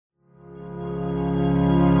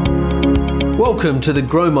Welcome to the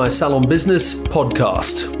Grow My Salon Business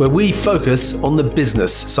podcast, where we focus on the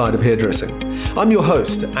business side of hairdressing. I'm your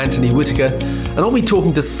host, Anthony Whitaker, and I'll be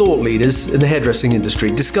talking to thought leaders in the hairdressing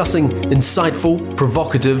industry, discussing insightful,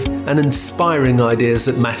 provocative, and inspiring ideas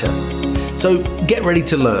that matter. So get ready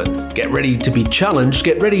to learn, get ready to be challenged,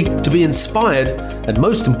 get ready to be inspired, and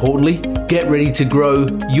most importantly, get ready to grow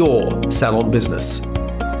your salon business.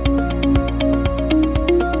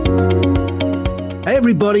 Hey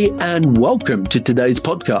everybody, and welcome to today's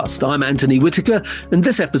podcast. I'm Anthony Whitaker, and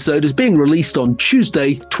this episode is being released on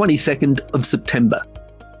Tuesday, 22nd of September.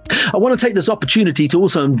 I want to take this opportunity to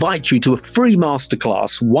also invite you to a free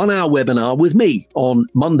masterclass, 1-hour webinar with me on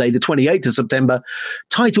Monday, the 28th of September,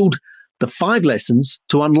 titled The 5 Lessons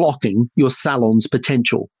to Unlocking Your Salon's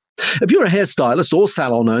Potential. If you're a hairstylist or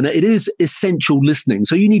salon owner, it is essential listening.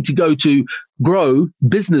 So you need to go to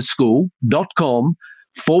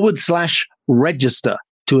growbusinessschool.com/register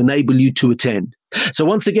to enable you to attend. So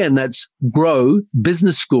once again, that's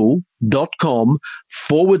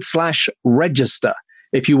growbusinessschool.com/register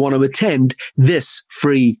if you want to attend this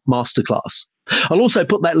free masterclass. I'll also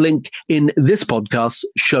put that link in this podcast's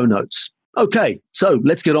show notes. Okay, so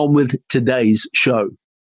let's get on with today's show.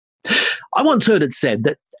 I once heard it said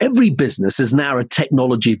that every business is now a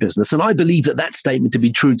technology business, and I believe that statement to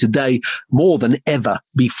be true today more than ever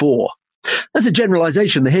before. As a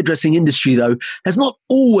generalization, the hairdressing industry, though, has not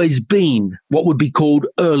always been what would be called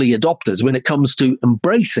early adopters when it comes to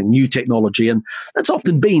embracing new technology, and that's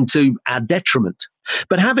often been to our detriment.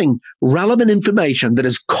 But having relevant information that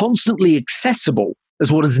is constantly accessible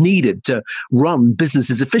is what is needed to run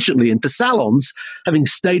businesses efficiently. And for salons, having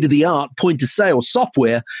state-of-the-art point-of-sale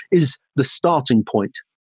software is the starting point.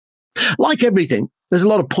 Like everything, there's a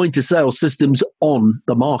lot of point-of-sale systems on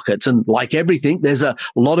the market. And like everything, there's a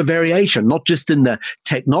lot of variation, not just in the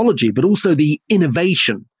technology, but also the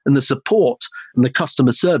innovation and the support and the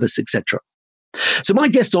customer service, etc. So my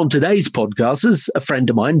guest on today's podcast is a friend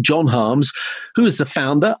of mine, John Harms, who is the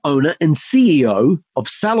founder, owner, and CEO of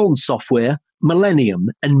salon software Millennium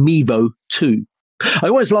and Mevo 2. I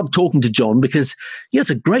always love talking to John because he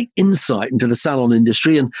has a great insight into the salon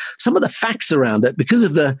industry and some of the facts around it because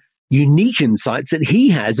of the unique insights that he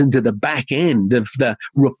has into the back end of the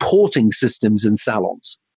reporting systems in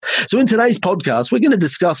salons. So in today's podcast, we're going to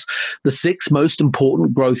discuss the 6 most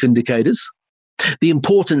important growth indicators, the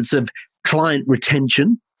importance of client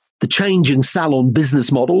retention, the changing salon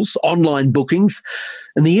business models, online bookings,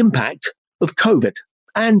 and the impact of COVID,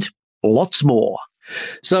 and lots more.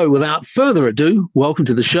 So without further ado, welcome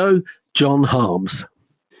to the show, John Harms.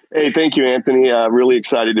 Hey, thank you, Anthony. Really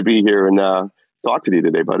excited to be here and talk with you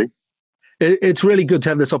today, buddy. It's really good to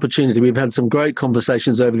have this opportunity. We've had some great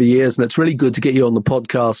conversations over the years, and it's really good to get you on the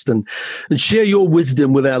podcast and share your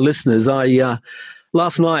wisdom with our listeners.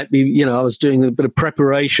 Last night, I was doing a bit of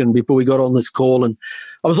preparation before we got on this call, and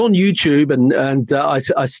I was on YouTube, and I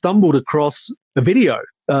stumbled across a video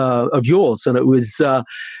of yours, and it was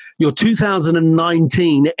your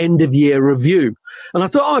 2019 end-of-year review. And I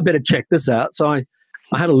thought, I better check this out. So I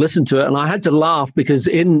had to listen to it, and I had to laugh because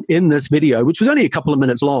in this video, which was only a couple of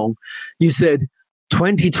minutes long, you said,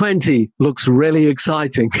 2020 looks really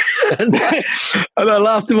exciting. and I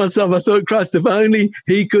laughed to myself. I thought, Christ, if only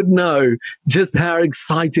he could know just how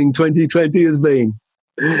exciting 2020 has been.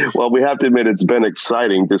 Well, we have to admit it's been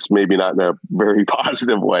exciting, just maybe not in a very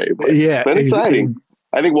positive way. But yeah, it's been exciting.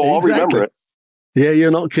 I think we'll all remember it. Yeah,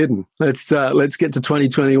 you're not kidding. Let's get to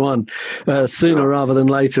 2021 sooner rather than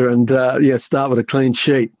later, and start with a clean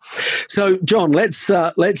sheet. So, John, let's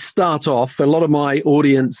start off. A lot of my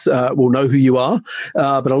audience will know who you are,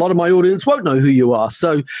 but a lot of my audience won't know who you are.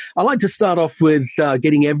 So, I like to start off with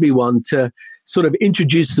getting everyone to sort of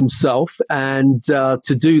introduce themselves and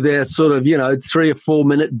to do their sort of 3 or 4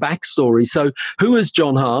 minute backstory. So, who is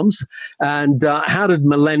John Harms, and how did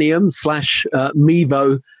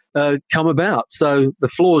Millennium/Mevo come about? So the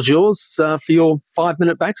floor is yours for your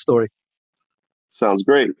 5-minute backstory. Sounds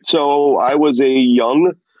great. So I was a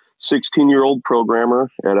young 16-year-old programmer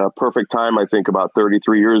at a perfect time, I think about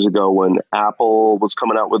 33 years ago, when Apple was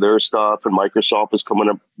coming out with their stuff and Microsoft was coming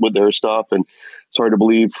up with their stuff. And it's hard to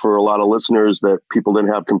believe for a lot of listeners that people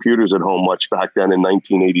didn't have computers at home much back then in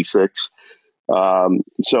 1986.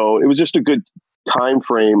 So it was just a good time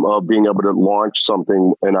frame of being able to launch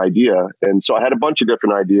something, an idea. And so I had a bunch of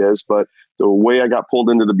different ideas, but the way I got pulled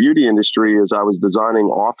into the beauty industry is I was designing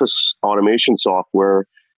office automation software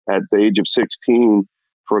at the age of 16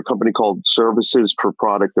 for a company called Services for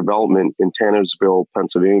Product Development in Tannersville,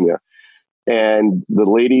 Pennsylvania. And the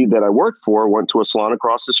lady that I worked for went to a salon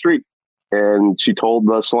across the street. And she told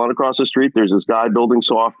the salon across the street, there's this guy building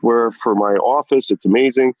software for my office. It's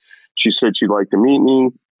amazing. She said she'd like to meet me.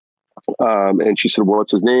 And she said, well,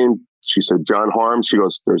 what's his name? She said, John Harms. She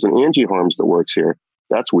goes, there's an Angie Harms that works here.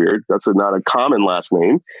 That's weird. That's not a common last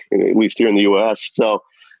name, at least here in the U.S. So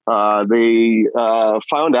they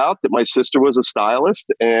found out that my sister was a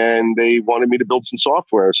stylist and they wanted me to build some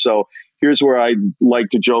software. So here's where I like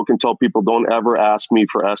to joke and tell people, don't ever ask me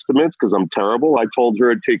for estimates because I'm terrible. I told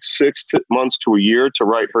her it takes 6 months to a year to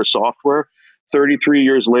write her software. 33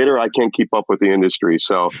 years later, I can't keep up with the industry.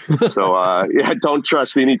 So yeah, don't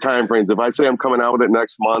trust any time frames. If I say I'm coming out with it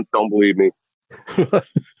next month, don't believe me.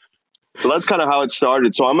 So that's kind of how it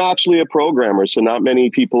started. So I'm actually a programmer. So not many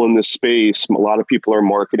people in this space. A lot of people are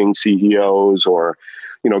marketing CEOs or,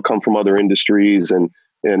 come from other industries. And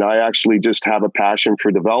I actually just have a passion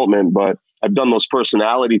for development, but I've done those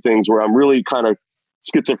personality things where I'm really kind of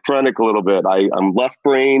schizophrenic a little bit. I'm left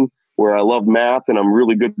brain where I love math and I'm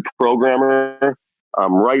really good programmer.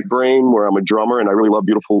 I'm right brain where I'm a drummer and I really love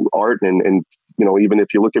beautiful art. And even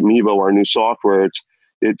if you look at Mevo, our new software,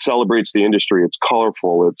 it celebrates the industry. It's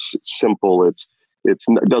colorful. It's simple. It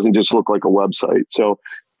doesn't just look like a website. So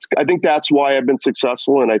I think that's why I've been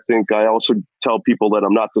successful. And I think I also tell people that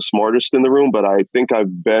I'm not the smartest in the room, but I think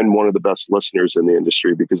I've been one of the best listeners in the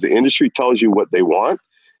industry because the industry tells you what they want.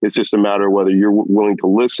 It's just a matter of whether you're willing to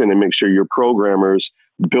listen and make sure your programmers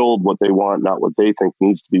build what they want, not what they think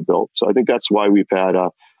needs to be built. So I think that's why we've had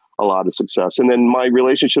a lot of success. And then my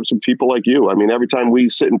relationships with people like you. I mean, every time we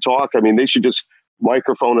sit and talk, they should just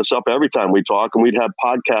microphone us up every time we talk, and we'd have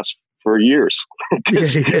podcasts for years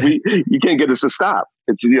because you can't get us to stop.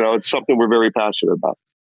 It's something we're very passionate about.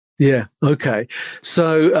 Yeah. Okay.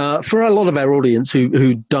 So for a lot of our audience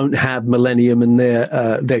who don't have Millennium in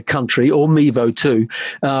their country or Mevo too,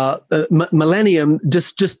 Millennium,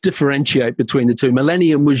 just differentiate between the two.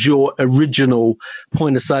 Millennium was your original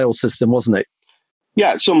point of sale system, wasn't it?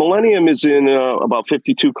 Yeah. So Millennium is in about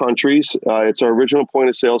 52 countries. It's our original point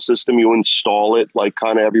of sale system. You install it like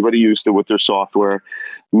kind of everybody used to with their software.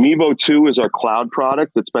 Mevo 2 is our cloud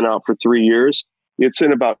product that's been out for 3 years. It's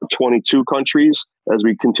in about 22 countries as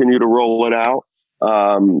we continue to roll it out.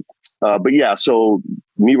 But yeah, so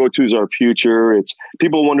Mevo 2 is our future.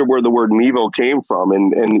 People wonder where the word Mevo came from.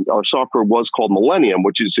 And our software was called Millennium,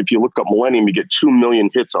 which is, if you look up Millennium, you get 2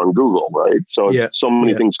 million hits on Google, right? So it's so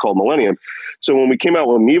many things called Millennium. So when we came out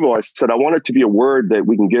with Mevo, I said, I want it to be a word that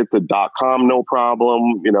we can get the .com, no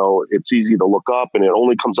problem. It's easy to look up and it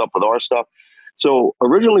only comes up with our stuff. So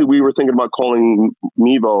originally we were thinking about calling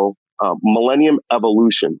Mevo Millennium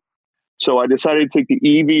Evolution. So I decided to take the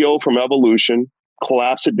EVO from evolution,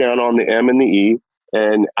 collapse it down on the M and the E,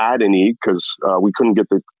 and add an E because we couldn't get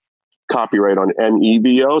the copyright on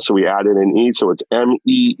MEVO. So we added an E. So it's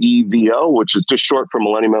MEEVO, which is just short for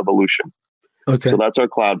Millennium Evolution. Okay. So that's our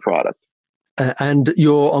cloud product. And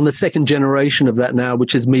you're on the second generation of that now,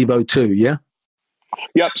 which is Mevo 2, yeah?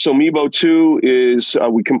 Yep. So Mevo 2 is,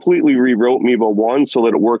 we completely rewrote Mevo 1 so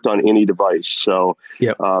that it worked on any device. So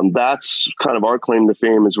that's kind of our claim to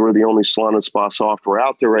fame is we're the only salon and spa software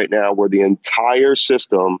out there right now where the entire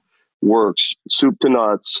system works soup to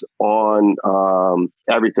nuts on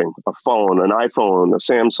everything, a phone, an iPhone, a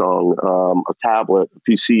Samsung, a tablet, a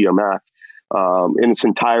PC, a Mac, in its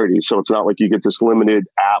entirety. So it's not like you get this limited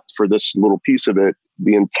app for this little piece of it.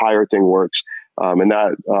 The entire thing works. And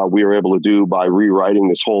that we were able to do by rewriting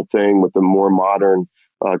this whole thing with the more modern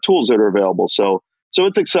tools that are available. So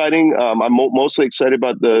it's exciting. I'm mostly excited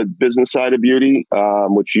about the business side of beauty,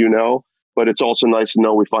 which but it's also nice to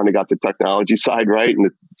know we finally got the technology side right and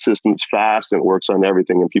the system's fast and it works on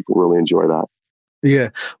everything and people really enjoy that. Yeah.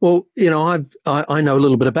 Well, I know a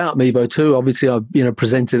little bit about Mevo too. Obviously, I've,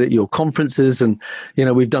 presented at your conferences and,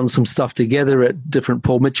 we've done some stuff together at different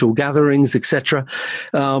Paul Mitchell gatherings, etc.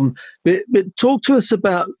 But talk to us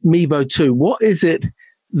about Mevo 2. What is it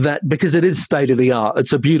because it is state of the art,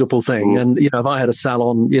 it's a beautiful thing. And, if I had a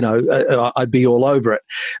salon, I'd be all over it.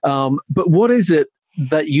 But what is it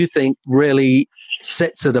that you think really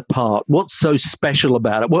sets it apart? What's so special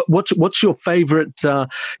about it? What's your favorite,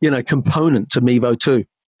 component to Mevo 2?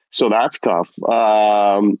 So that's tough.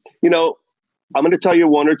 I'm going to tell you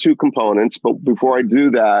one or two components, but before I do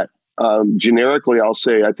that, generically, I'll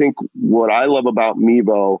say, I think what I love about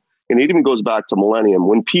Mevo, and it even goes back to Millennium,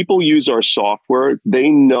 when people use our software, they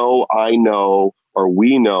know, I know, or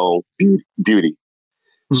we know beauty.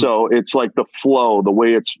 So it's like the flow, the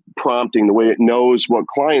way it's prompting, the way it knows what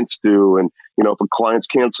clients do. And, if a client's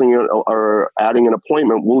canceling or adding an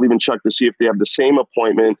appointment, we'll even check to see if they have the same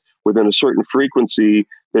appointment within a certain frequency,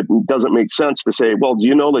 that doesn't make sense to say, well, do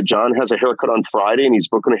you know that John has a haircut on Friday and he's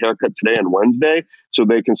booking a haircut today on Wednesday? So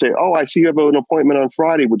they can say, oh, I see you have an appointment on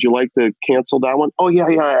Friday. Would you like to cancel that one? Oh, yeah,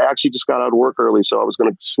 I actually just got out of work early, so I was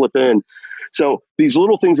going to slip in. So these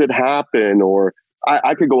little things that happen, or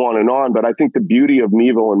I could go on, but I think the beauty of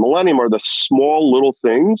Mevo and Millennium are the small little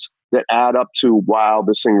things that add up to, wow,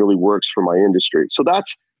 this thing really works for my industry. So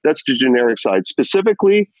that's the generic side.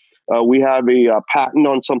 Specifically, we have a patent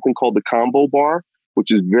on something called the combo bar,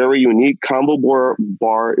 which is very unique. Combo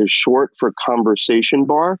bar is short for conversation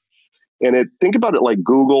bar. And think about it like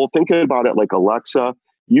Google, think about it like Alexa.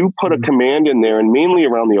 You put a command in there, and mainly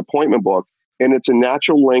around the appointment book, and it's a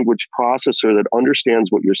natural language processor that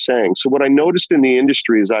understands what you're saying. So what I noticed in the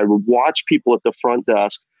industry is I would watch people at the front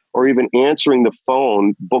desk or even answering the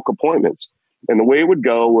phone book appointments. And the way it would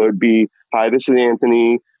go would be, hi, this is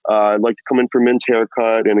Anthony. I'd like to come in for men's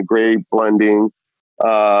haircut and a gray blending.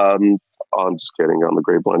 I'm just kidding on the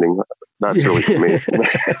gray blending. That's really for me.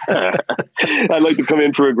 I'd like to come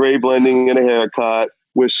in for a gray blending and a haircut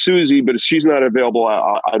with Susie, but if she's not available,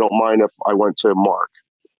 I don't mind if I went to Mark.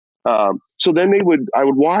 So then I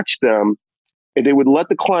would watch them, and they would let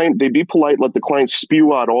the client, they'd be polite, let the client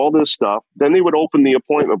spew out all this stuff. Then they would open the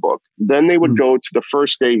appointment book. Then they would go to the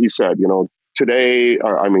first day he said,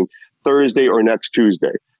 Thursday or next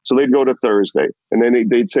Tuesday. So they'd go to Thursday, and then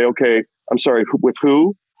they'd say, okay, I'm sorry, with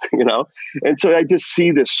who? And so I just see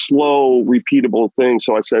this slow, repeatable thing.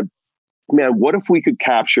 So I said, man, what if we could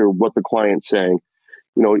capture what the client's saying?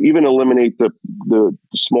 Even eliminate the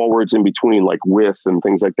small words in between, like with and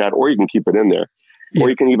things like that, or you can keep it in there, or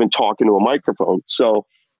you can even talk into a microphone. So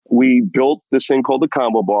we built this thing called the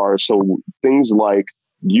combo bar. So things like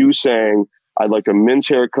you saying, I'd like a men's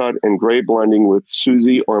haircut and gray blending with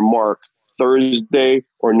Susie or Mark Thursday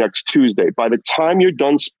or next Tuesday. By the time you're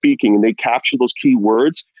done speaking and they capture those key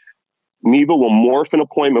words, Mevo will morph an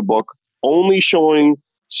appointment book only showing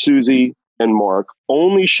Susie and Mark,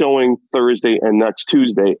 only showing Thursday and next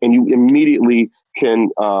Tuesday, and you immediately can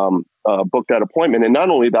book that appointment. And not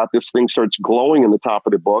only that, this thing starts glowing in the top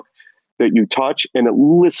of the book that you touch, and it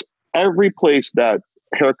lists every place that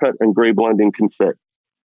haircut and gray blending can fit.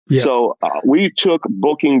 Yeah. So we took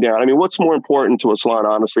booking down. I mean, what's more important to a salon,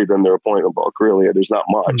 honestly, than their appointment book? Really, there's not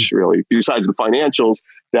much, really. Besides the financials,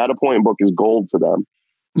 that appointment book is gold to them.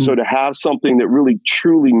 So to have something that really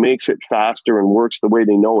truly makes it faster and works the way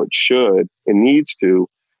they know it should and needs to,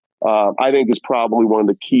 I think is probably one of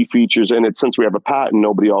the key features. And since we have a patent,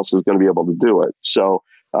 nobody else is going to be able to do it. So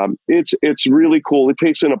it's really cool. It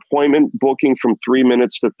takes an appointment booking from 3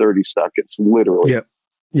 minutes to 30 seconds, literally. Yeah.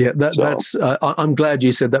 Yeah, that's. I'm glad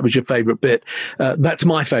you said that was your favorite bit. That's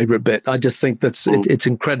my favorite bit. I just think it's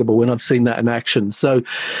incredible when I've seen that in action. So,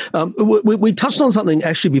 we touched on something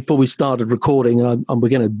actually before we started recording, and we're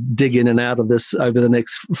going to dig in and out of this over the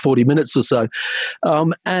next 40 minutes or so.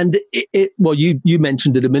 And you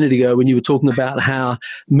mentioned it a minute ago when you were talking about how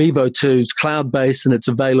Mevo 2 is cloud-based and it's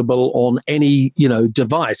available on any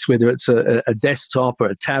device, whether it's a desktop or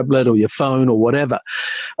a tablet or your phone or whatever.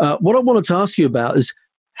 What I wanted to ask you about is,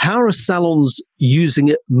 how are salons using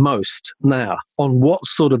it most now? On what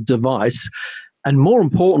sort of device? And more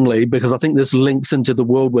importantly, because I think this links into the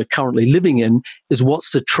world we're currently living in, is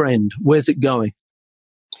what's the trend? Where's it going?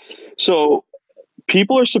 So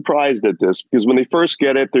people are surprised at this because when they first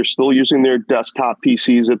get it, they're still using their desktop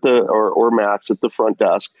PCs or Macs at the front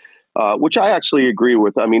desk, which I actually agree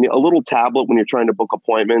with. I mean, a little tablet when you're trying to book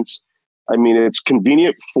appointments, I mean, it's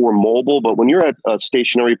convenient for mobile, but when you're at a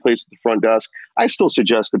stationary place at the front desk, I still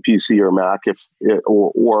suggest a PC or Mac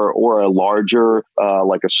or a larger,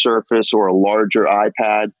 like a Surface or a larger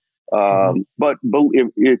iPad. But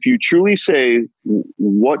if you truly say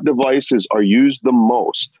what devices are used the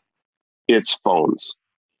most, it's phones.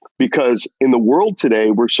 Because in the world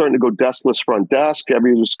today, we're starting to go deskless front desk.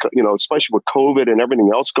 Especially with COVID and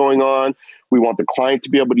everything else going on, we want the client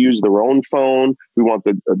to be able to use their own phone. We want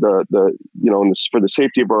for the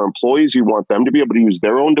safety of our employees, we want them to be able to use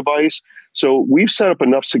their own device. So we've set up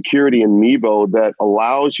enough security in Mevo that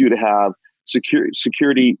allows you to have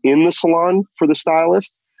security in the salon for the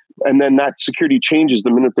stylist, and then that security changes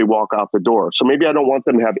the minute they walk out the door. So maybe I don't want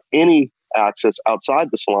them to have any access outside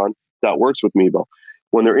the salon. That works with Mevo.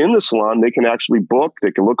 When they're in the salon, they can actually book,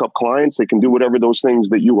 they can look up clients, they can do whatever those things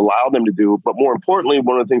that you allow them to do. But more importantly,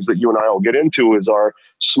 one of the things that you and I will get into is our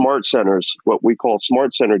smart centers, what we call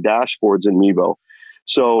smart center dashboards in Mevo.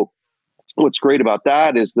 So what's great about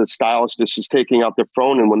that is the stylist is taking out their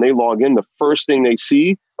phone, and when they log in, the first thing they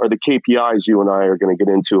see are the KPIs you and I are going to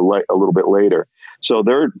get into a little bit later. So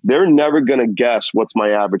they're never going to guess what's my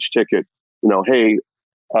average ticket. Hey,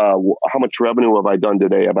 How much revenue have I done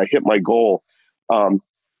today? Have I hit my goal?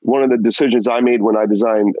 One of the decisions I made when I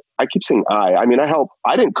designed, I keep saying I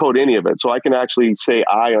didn't code any of it. So I can actually say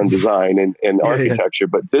I on design and architecture.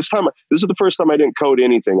 But this is the first time I didn't code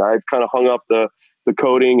anything. I've kind of hung up the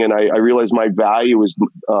coding, and I realized my value is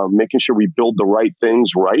making sure we build the right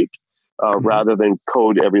things right, rather than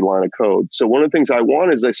code every line of code. So one of the things I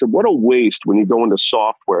want is, I said, what a waste when you go into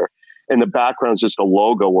software and the background's just a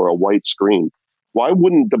logo or a white screen. Why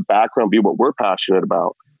wouldn't the background be what we're passionate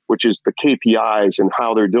about, which is the KPIs and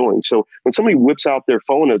how they're doing? So when somebody whips out their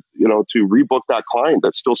phone, to rebook that client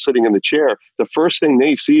that's still sitting in the chair, the first thing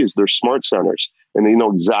they see is their smart centers, and they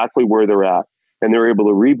know exactly where they're at. And they're able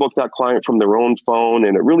to rebook that client from their own phone,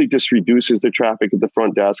 and it really just reduces the traffic at the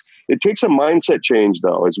front desk. It takes a mindset change,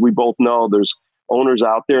 though. As we both know, there's owners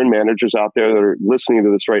out there and managers out there that are listening to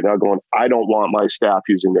this right now going, I don't want my staff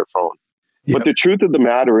using their phone. Yep. But the truth of the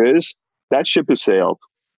matter is that ship has sailed.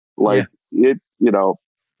 What you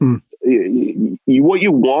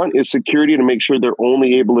want is security to make sure they're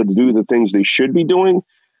only able to do the things they should be doing,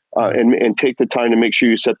 and take the time to make sure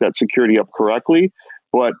you set that security up correctly.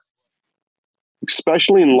 But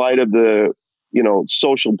especially in light of the,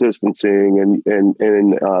 social distancing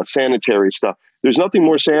and sanitary stuff, there's nothing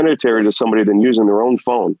more sanitary to somebody than using their own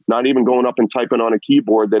phone, not even going up and typing on a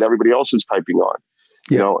keyboard that everybody else is typing on.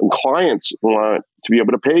 And clients want to be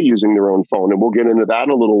able to pay using their own phone. And we'll get into that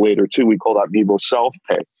a little later too. We call that Mevo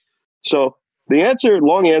self-pay. So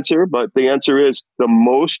long answer, but the answer is the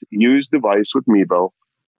most used device with Mevo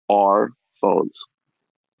are phones.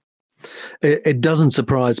 It doesn't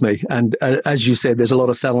surprise me. And as you said, there's a lot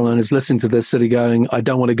of salon owners listening to this city going, I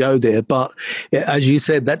don't want to go there. But as you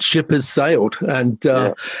said, that ship has sailed. And,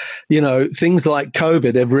 things like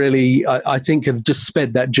COVID have really, I think, have just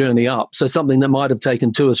sped that journey up. So something that might have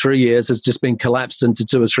taken 2 or 3 years has just been collapsed into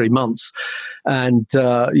 2 or 3 months. And,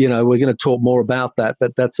 we're going to talk more about that.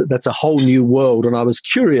 But that's a whole new world. And I was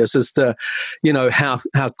curious as to,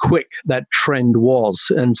 how quick that trend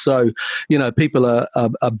was. And so, people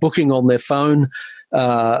are booking on their phone.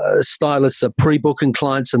 Stylists are pre-booking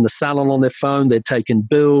clients in the salon on their phone. They're taking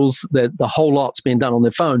bills. The whole lot's being done on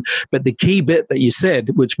their phone. But the key bit that you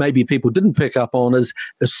said, which maybe people didn't pick up on, is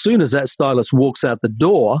as soon as that stylist walks out the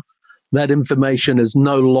door, that information is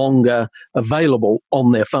no longer available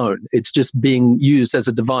on their phone. It's just being used as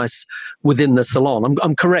a device within the salon.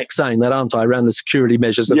 I'm correct saying that, aren't I, around the security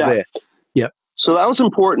measures that are there? Yeah. So that was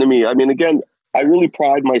important to me. I mean, again, I really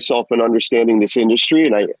pride myself in understanding this industry,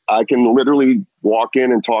 and I can literally walk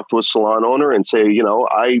in and talk to a salon owner and say,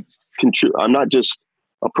 I'm not just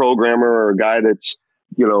a programmer or a guy that's,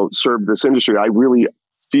 served this industry. I really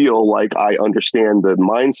feel like I understand the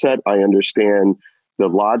mindset. I understand the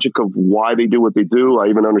logic of why they do what they do. I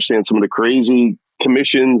even understand some of the crazy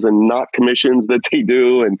commissions and not commissions that they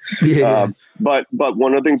do. And, but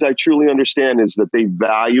one of the things I truly understand is that they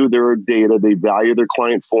value their data. They value their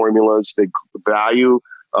client formulas. They value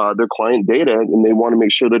their client data, and they want to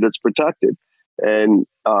make sure that it's protected. And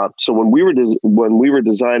so when we were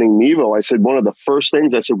designing Mevo, I said, one of the first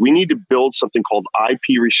things I said, we need to build something called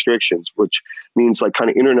IP restrictions, which means like kind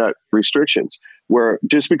of internet restrictions, where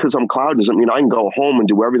just because I'm cloud doesn't mean I can go home and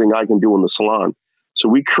do everything I can do in the salon. So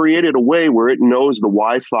we created a way where it knows the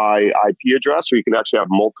Wi-Fi IP address, so you can actually have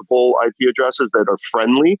multiple IP addresses that are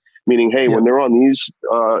friendly, meaning, hey, when they're on these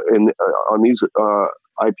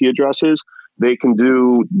IP addresses, they can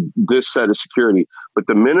do this set of security. But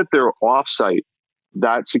the minute they're offsite,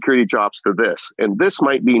 that security drops to this. And this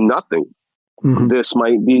might be nothing. Mm-hmm. This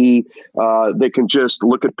might be, they can just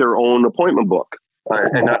look at their own appointment book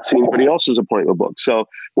and not see anybody else's appointment book. So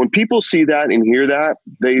when people see that and hear that,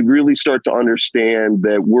 they really start to understand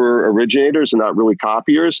that we're originators and not really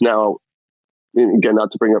copiers. Now, again,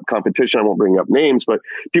 not to bring up competition, I won't bring up names, but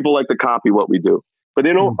people like to copy what we do. But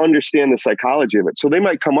they don't understand the psychology of it. So they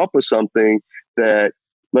might come up with something that,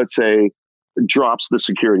 let's say, drops the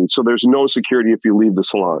security. So there's no security if you leave the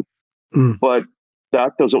salon. But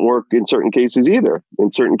that doesn't work in certain cases either.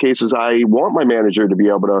 In certain cases, I want my manager to be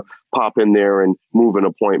able to pop in there and move an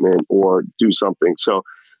appointment or do something. So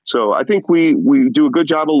I think we do a good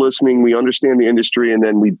job of listening. We understand the industry, and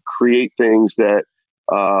then we create things that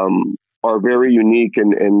are very unique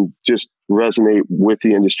and just resonate with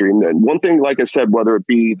the industry. And then one thing, like I said, whether it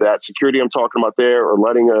be that security I'm talking about there, or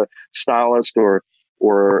letting a stylist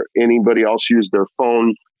or anybody else use their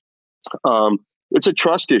phone, it's a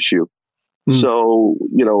trust issue. So,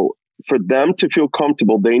 for them to feel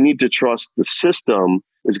comfortable, they need to trust the system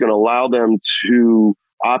is going to allow them to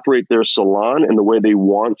operate their salon in the way they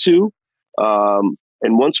want to.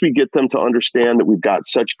 And once we get them to understand that we've got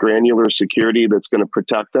such granular security that's going to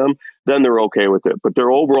protect them, then they're okay with it. But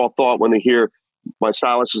their overall thought when they hear my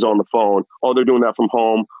stylist is on the phone, oh, they're doing that from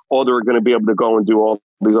home, oh, they're going to be able to go and do all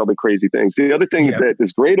these other crazy things. The other thing that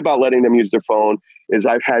is great about letting them use their phone is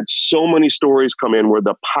I've had so many stories come in where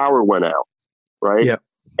the power went out, right? Yeah.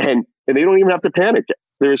 And they don't even have to panic.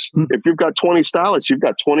 If you've got 20 stylists, you've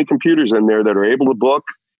got 20 computers in there that are able to book,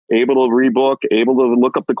 able to rebook, able to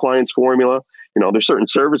look up the client's formula. There's certain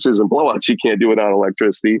services and blowouts you can't do without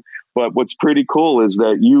electricity. But what's pretty cool is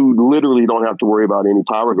that you literally don't have to worry about any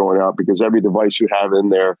power going out because every device you have in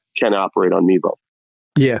there can operate on Mevo.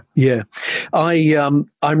 Yeah. I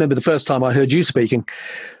remember the first time I heard you speaking.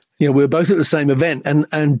 We were both at the same event, and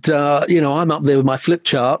I'm up there with my flip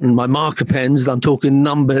chart and my marker pens. I'm talking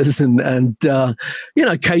numbers and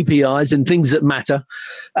KPIs and things that matter,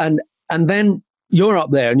 and then you're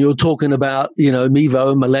up there and you're talking about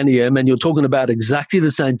Mevo and Millennium, and you're talking about exactly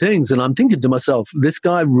the same things. And I'm thinking to myself, this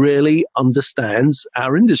guy really understands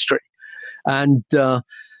our industry, and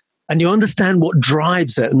you understand what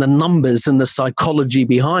drives it and the numbers and the psychology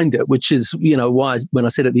behind it, which is, why when I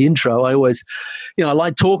said at the intro, I always, I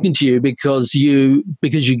like talking to you because you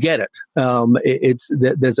get it.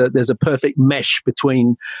 There's a perfect mesh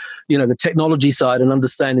between, the technology side and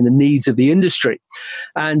understanding the needs of the industry.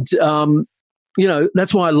 And,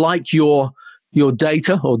 that's why I like your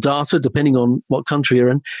data or data, depending on what country you're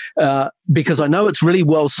in, because I know it's really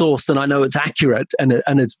well sourced and I know it's accurate and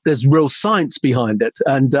there's real science behind it,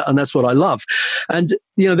 and that's what I love. And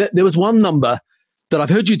there was one number that I've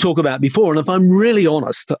heard you talk about before, and if I'm really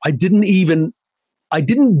honest, I didn't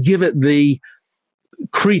give it the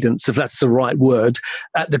credence, if that's the right word,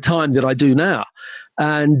 at the time that I do now.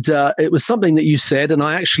 And it was something that you said, and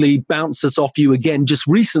I actually bounced this off you again just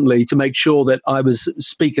recently to make sure that I was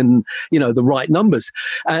speaking, the right numbers.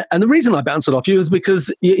 And the reason I bounced it off you is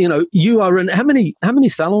because, you are in, how many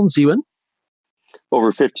salons are you in?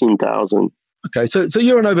 Over 15,000. Okay, so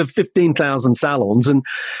you're in over 15,000 salons, and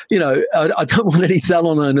I don't want any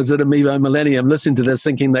salon owners at Mevo Millennium listening to this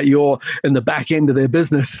thinking that you're in the back end of their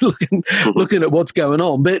business looking at what's going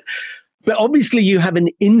on. But obviously you have an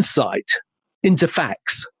insight into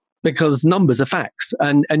facts, because numbers are facts,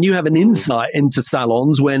 and you have an insight into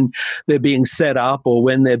salons when they're being set up or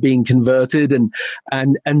when they're being converted,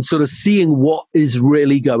 and sort of seeing what is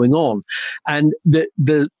really going on. And the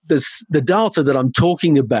data that I'm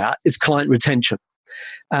talking about is client retention.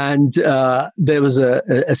 And there was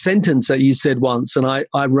a sentence that you said once, and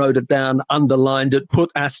I wrote it down, underlined it,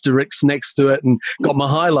 put asterisks next to it, and got my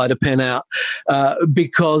highlighter pen out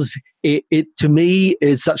because it to me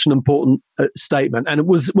is such an important statement. And it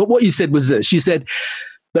was what you said was this. You said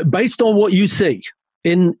that based on what you see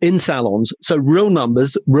in salons, so real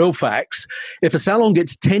numbers, real facts, if a salon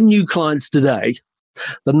gets 10 new clients today,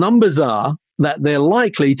 the numbers are that they're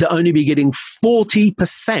likely to only be getting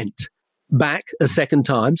 40% back a second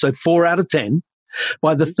time, so 4 out of 10.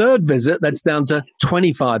 By the third visit, that's down to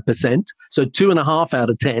 25%, so 2.5 out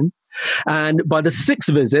of 10. And by the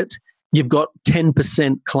sixth visit, you've got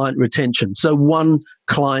 10% client retention, so 1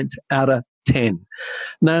 client out of 10.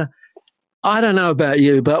 Now, I don't know about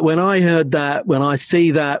you, but when I heard that, when I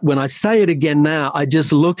see that, when I say it again now, I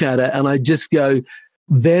just look at it and I just go,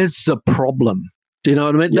 there's a problem. Do you know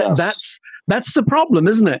what I mean? Yes. That's the problem,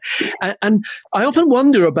 isn't it? And I often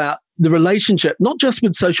wonder about the relationship, not just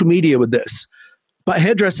with social media with this, but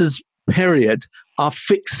hairdressers, period, are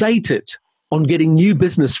fixated on getting new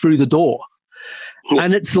business through the door.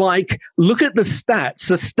 And it's like, look at the stats.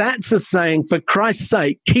 The stats are saying, for Christ's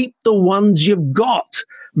sake, keep the ones you've got.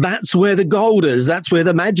 That's where the gold is. That's where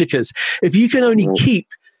the magic is. If you can only keep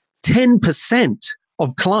 10%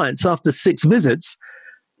 of clients after 6 visits,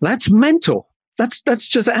 that's mental. That's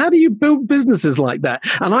just, how do you build businesses like that?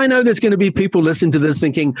 And I know there's going to be people listening to this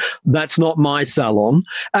thinking, that's not my salon.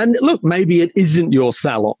 And look, maybe it isn't your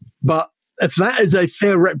salon, but if that is a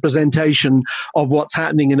fair representation of what's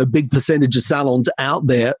happening in a big percentage of salons out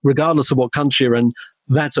there, regardless of what country you're in,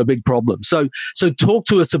 that's a big problem. So talk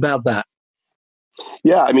to us about that.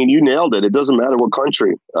 Yeah, I mean, you nailed it. It doesn't matter what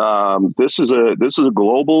country. This is a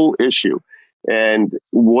global issue. And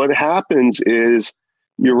what happens is,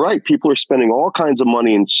 you're right, people are spending all kinds of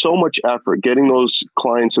money and so much effort getting those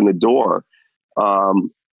clients in the door.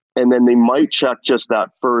 And then they might check just that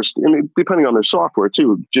first, and depending on their software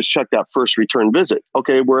too, just check that first return visit.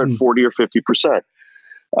 Okay, we're at 40 or 50%.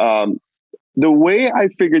 The way I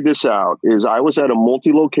figured this out is I was at a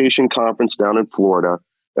multi-location conference down in Florida,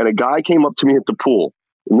 and a guy came up to me at the pool.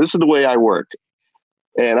 And this is the way I work.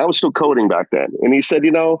 And I was still coding back then. And he said,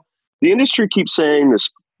 the industry keeps saying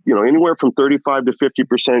this anywhere from 35 to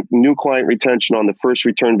 50% new client retention on the first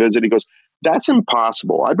return visit. He goes, that's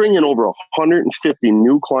impossible. I bring in over 150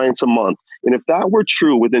 new clients a month. And if that were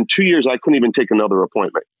true, within 2 years, I couldn't even take another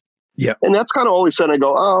appointment. Yeah. And that's kind of all he said. I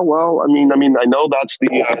go, oh, well, I mean, I know that's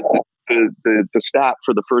the stat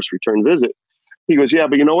for the first return visit. He goes, yeah,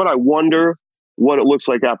 but you know what? I wonder what it looks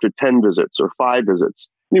like after 10 visits or 5 visits.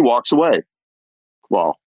 And he walks away.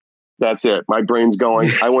 Well, that's it. My brain's going.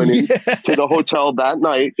 I went in to the hotel that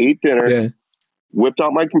night, ate dinner, whipped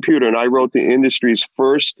out my computer, and I wrote the industry's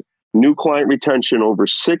first new client retention over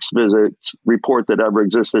 6 visits report that ever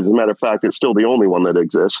existed. As a matter of fact, it's still the only one that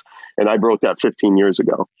exists. And I wrote that 15 years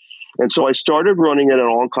ago. And so I started running it on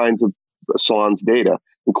all kinds of salons data,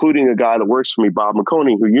 including a guy that works for me, Bob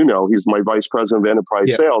McConey, who he's my vice president of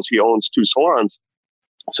enterprise sales. He owns 2 salons.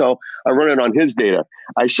 So I run it on his data.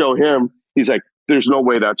 I show him, he's like, there's no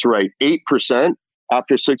way that's right. 8%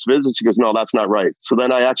 after 6 visits. He goes, no, that's not right. So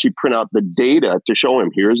then I actually print out the data to show him,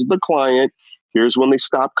 here's the client, here's when they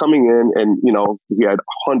stopped coming in. And, he had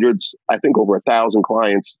hundreds, I think over 1,000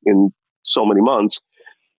 clients in so many months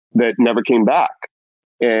that never came back.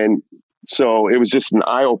 And so it was just an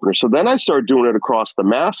eye opener. So then I started doing it across the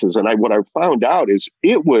masses. And what I found out is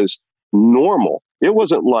it was normal. It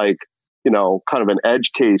wasn't like, kind of an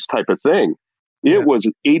edge case type of thing. It was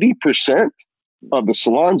 80% of the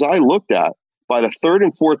salons I looked at by the 3rd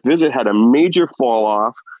and 4th visit had a major fall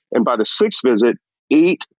off. And by the 6th visit,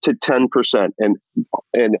 8 to 10%.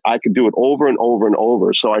 And I could do it over and over and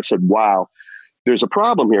over. So I said, wow, there's a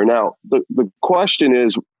problem here. Now, the question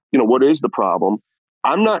is, what is the problem?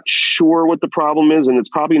 I'm not sure what the problem is, and it's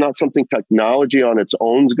probably not something technology on its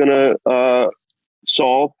own is going to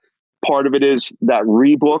solve. Part of it is that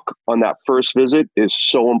rebook on that first visit is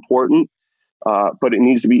so important, but it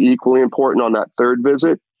needs to be equally important on that 3rd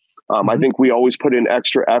visit. I think we always put in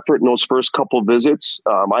extra effort in those first couple visits.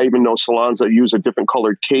 I even know salons that use a different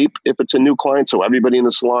colored cape if it's a new client, so everybody in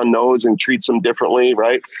the salon knows and treats them differently,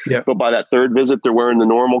 right? Yeah. But by that 3rd visit, they're wearing the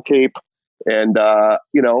normal cape. And,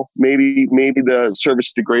 maybe the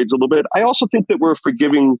service degrades a little bit. I also think that we're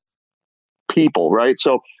forgiving people, right?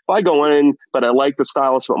 So if I go in, but I like the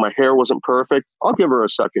stylist, but my hair wasn't perfect, I'll give her a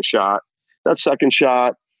second shot. That second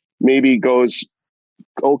shot maybe goes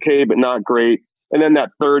okay, but not great. And then that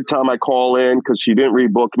 3rd time I call in because she didn't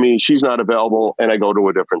rebook me, she's not available, and I go to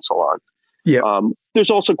a different salon. Yeah. There's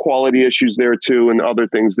also quality issues there too, and other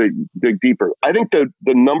things that dig deeper. I think the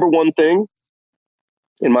number one thing,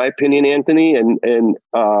 in my opinion, Anthony, and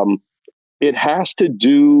it has to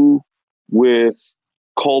do with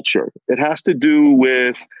culture. It has to do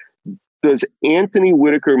with, does Anthony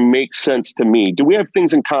Whitaker make sense to me? Do we have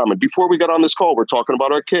things in common? Before we got on this call, we're talking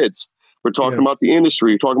about our kids. We're talking about the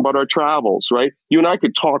industry. We're talking about our travels, right? You and I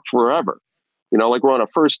could talk forever, like we're on a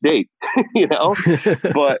first date,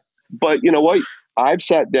 But you know what? I've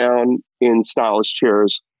sat down in stylist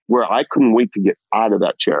chairs where I couldn't wait to get out of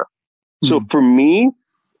that chair. So for me,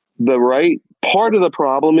 the right part of the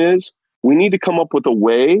problem is we need to come up with a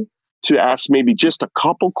way to ask maybe just a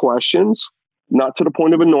couple questions, not to the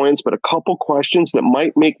point of annoyance, but a couple questions that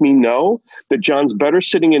might make me know that John's better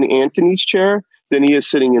sitting in Anthony's chair than he is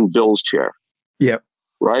sitting in Bill's chair. Yep.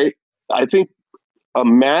 Right? I think a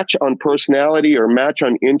match on personality or a match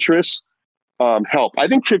on interests help. I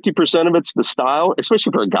think 50% of it's the style,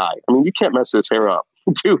 especially for a guy. I mean, you can't mess this hair up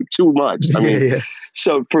too much. I mean,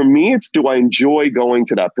 so for me, it's, do I enjoy going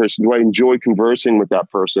to that person? Do I enjoy conversing with that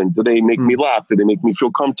person? Do they make me laugh? Do they make me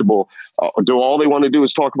feel comfortable? Do all they want to do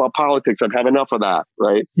is talk about politics? I've had enough of that,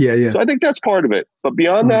 right? So I think that's part of it. But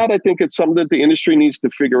beyond that, I think it's something that the industry needs to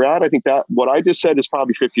figure out. I think that what I just said is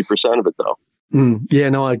probably 50% of it, though. Yeah,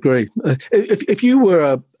 no, I agree. If you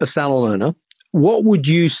were a salon owner, what would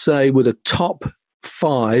you say were the top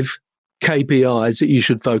 5 KPIs that you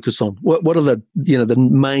should focus on? What are the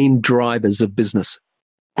main drivers of business?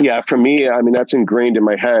 Yeah, for me, I mean, that's ingrained in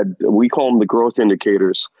my head. We call them the growth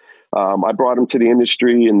indicators. I brought them to the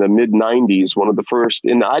industry in the mid-90s, one of the first,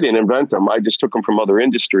 and I didn't invent them. I just took them from other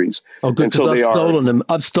industries. Oh, good, because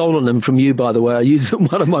I've stolen them from you, by the way. I use them in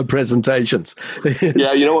one of my presentations.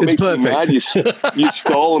 Yeah, you know what makes me mad? You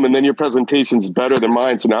stole them, and then your presentation's better than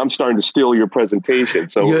mine, so now I'm starting to steal your presentation.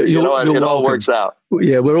 So, it all works out.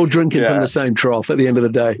 Yeah, we're all drinking from the same trough at the end of the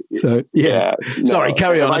day. So, Sorry,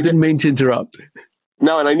 carry on. I didn't mean to interrupt.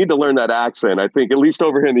 No, and I need to learn that accent. I think at least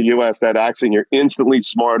over here in the U.S., that accent, you're instantly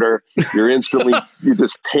smarter. You're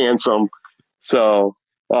just handsome. So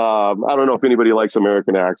I don't know if anybody likes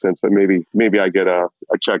American accents, but maybe I get a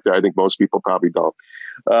check there. I think most people probably don't.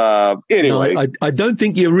 Anyway. No, I don't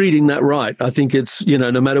think you're reading that right. I think it's,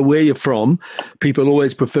 no matter where you're from, people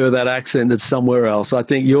always prefer that accent that's somewhere else. I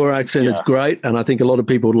think your accent is great, and I think a lot of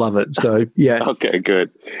people love it. So, yeah. Okay,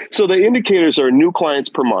 good. So the indicators are new clients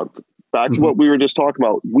per month. Back to what we were just talking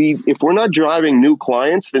about. If we're not driving new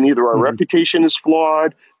clients, then either our reputation is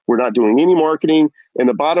flawed, we're not doing any marketing. And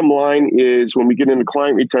the bottom line is when we get into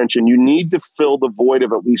client retention, you need to fill the void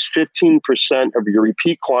of at least 15% of your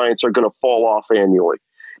repeat clients are going to fall off annually.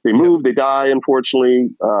 They move, they die, unfortunately.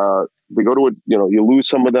 They go to you lose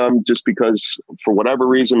some of them just because for whatever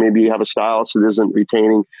reason, maybe you have a stylist that isn't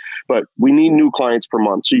retaining, but we need new clients per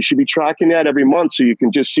month. So you should be tracking that every month so you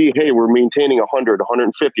can just see, hey, we're maintaining 100,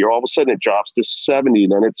 150, or all of a sudden it drops to 70,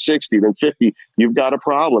 then it's 60, then 50. You've got a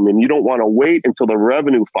problem, and you don't want to wait until the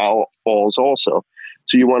revenue falls also.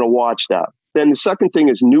 So you want to watch that. Then the second thing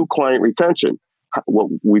is new client retention, what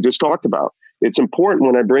we just talked about. It's important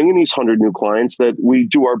when I bring in these 100 new clients that we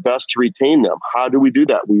do our best to retain them. How do we do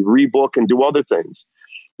that? We rebook and do other things.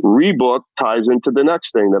 Rebook ties into the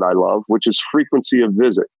next thing that I love, which is frequency of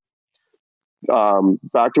visit.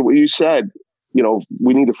 Back to what you said,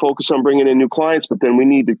 we need to focus on bringing in new clients, but then we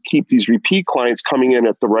need to keep these repeat clients coming in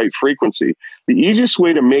at the right frequency. The easiest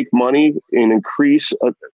way to make money and increase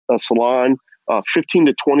a salon 15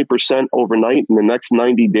 to 20% overnight in the next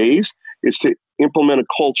 90 days is to implement a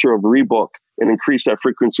culture of rebook and increase that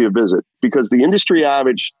frequency of visit, because the industry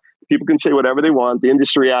average, people can say whatever they want, the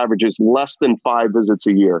industry average is less than 5 visits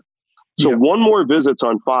a year. So one more visits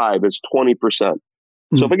on 5 is 20%.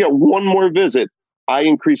 So if I get one more visit, I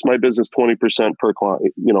increase my business 20% per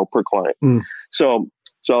client, per client. So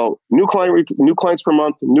new clients per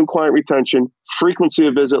month, new client retention, frequency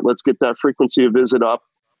of visit. Let's get that frequency of visit up.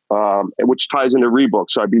 Which ties into rebook.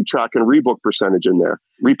 So I'd be tracking rebook percentage in there.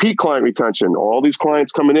 Repeat client retention. All these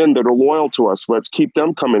clients coming in that are loyal to us, let's keep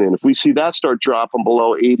them coming in. If we see that start dropping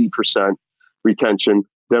below 80% retention,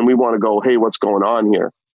 then we want to go, hey, what's going on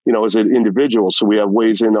here? Is it individuals? So we have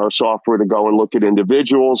ways in our software to go and look at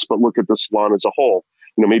individuals, but look at the salon as a whole.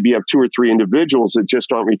 Maybe you have 2 or 3 individuals that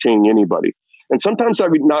just aren't retaining anybody. And sometimes that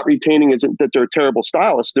not retaining isn't that they're terrible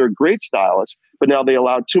stylists. They're great stylists, but now they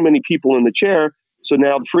allowed too many people in the chair. So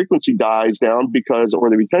now the frequency dies down or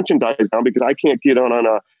the retention dies down because I can't get on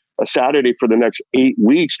a Saturday for the next 8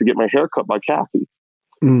 weeks to get my hair cut by Kathy.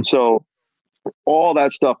 So all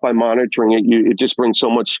that stuff, by monitoring it, it just brings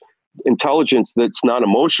so much intelligence that's not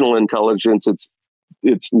emotional intelligence.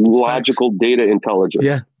 It's logical data intelligence.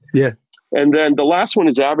 Yeah. And then the last one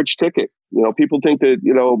is average ticket. People think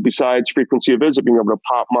that, besides frequency of visit, being able to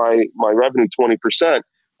pop my revenue 20%,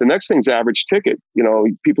 the next thing's average ticket.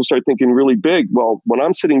 People start thinking really big. Well, when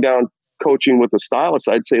I'm sitting down coaching with a stylist,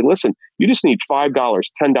 I'd say, listen, you just need $5,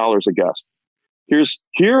 $10 a guest.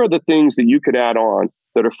 Here are the things that you could add on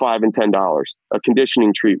that are $5 and $10. A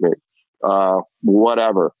conditioning treatment,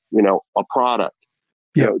 whatever, a product.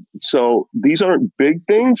 So these aren't big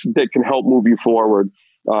things that can help move you forward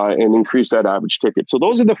and increase that average ticket. So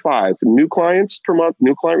those are the 5: new clients per month,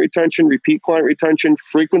 new client retention, repeat client retention,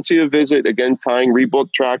 frequency of visit, again, tying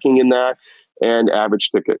rebook tracking in that, and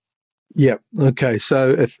average ticket. Yeah. Okay.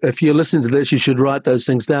 So if you're listening to this, you should write those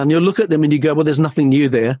things down. You'll look at them and you go, well, there's nothing new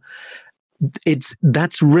there.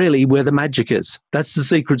 That's really where the magic is. That's the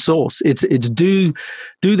secret sauce. It's do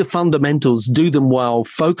the fundamentals, do them well,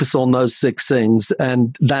 focus on those 6 things,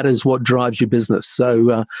 and that is what drives your business.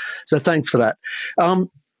 So thanks for that.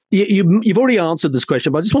 You've already answered this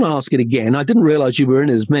question, but I just want to ask it again. I didn't realize you were in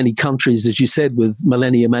as many countries as you said with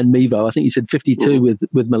Millennium and Mevo. I think you said 52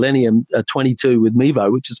 with Millennium, 22 with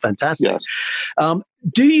Mevo, which is fantastic. Yes.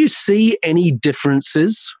 Do you see any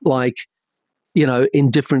differences, in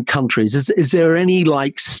different countries? Is there any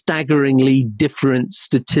staggeringly different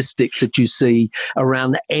statistics that you see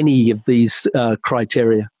around any of these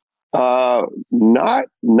criteria?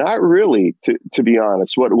 Not really, to be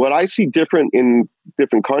honest. What I see different in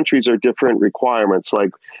different countries are different requirements.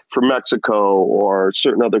 Like for Mexico or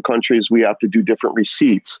certain other countries, we have to do different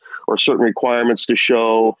receipts or certain requirements to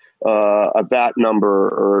show a VAT number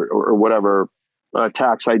or whatever,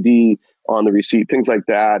 tax ID on the receipt, things like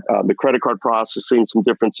that. The credit card processing, some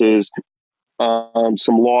differences,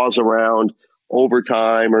 some laws around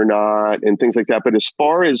overtime or not, and things like that. But as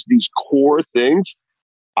far as these core things,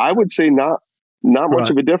 I would say not much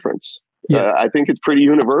of a difference. Yeah. I think it's pretty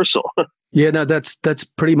universal. Yeah, no, that's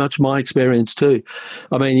pretty much my experience too.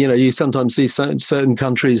 I mean, you sometimes see certain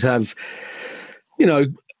countries have,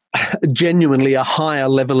 genuinely a higher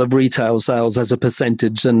level of retail sales as a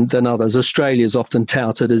percentage than others. Australia is often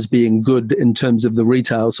touted as being good in terms of the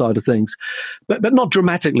retail side of things, but not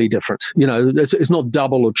dramatically different. You know, it's not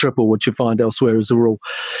double or triple what you find elsewhere as a rule.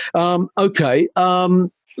 Okay.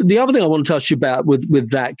 The other thing I want to touch you about with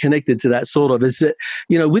that, connected to that sort of, is that,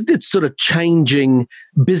 you know, with this sort of changing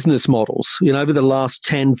business models, you know, over the last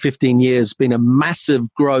 10, 15 years, been a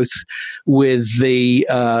massive growth with the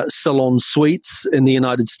salon suites in the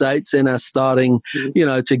United States and are starting, you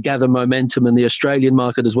know, to gather momentum in the Australian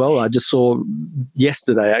market as well. I just saw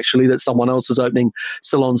yesterday, actually, that someone else is opening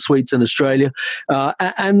salon suites in Australia.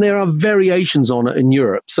 And there are variations on it in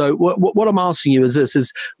Europe. So what I'm asking you is this,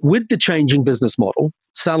 is with the changing business model,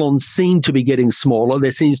 salons seem to be getting smaller.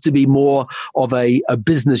 There seems to be more of a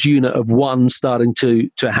business unit of one starting to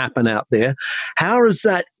happen out there. How does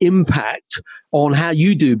that impact on how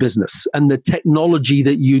you do business and the technology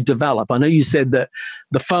that you develop? I know you said that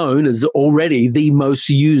the phone is already the most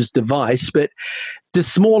used device, but do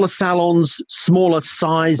smaller salons, smaller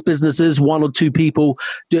size businesses, one or two people,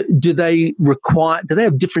 do they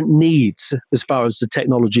have different needs as far as the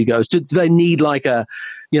technology goes? Do they need like a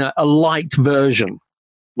light version?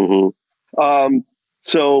 Mm-hmm.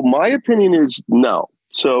 So my opinion is no.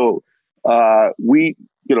 So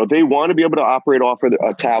they want to be able to operate off of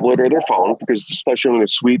a tablet or their phone, because especially in a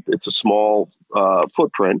suite, it's a small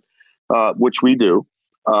footprint, which we do.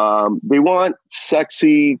 They want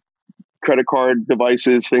sexy credit card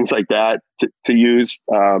devices, things like that to use.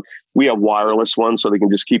 We have wireless ones, so they can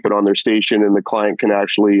just keep it on their station, and the client can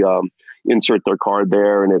actually insert their card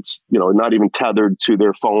there, and it's not even tethered to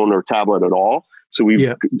their phone or tablet at all. So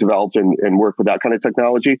we've developed and worked with that kind of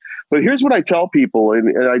technology. But here's what I tell people,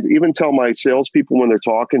 and I even tell my salespeople when they're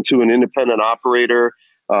talking to an independent operator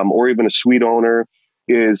or even a suite owner,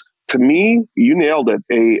 is, to me, you nailed it.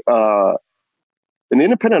 An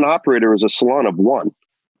independent operator is a salon of one.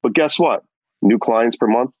 But guess what? New clients per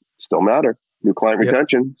month still matter. New client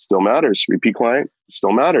retention still matters. Repeat client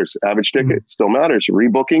still matters. Average ticket still matters.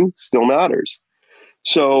 Rebooking still matters.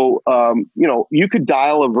 So, you could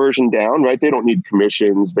dial a version down, right? They don't need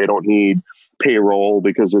commissions. They don't need payroll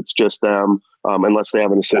because it's just them, unless they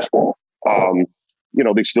have an assistant.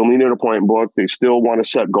 They still need an appointment book. They still want to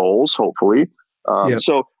set goals, hopefully.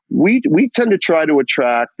 So we tend to try to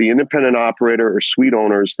attract the independent operator or suite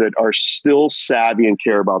owners that are still savvy and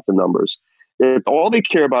care about the numbers. If all they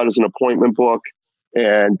care about is an appointment book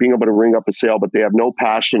and being able to ring up a sale, but they have no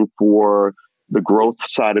passion for the growth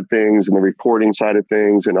side of things and the reporting side of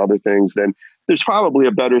things and other things, then there's probably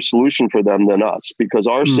a better solution for them than us, because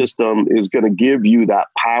our system is going to give you that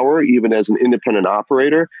power, even as an independent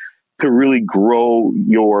operator, to really grow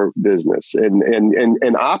your business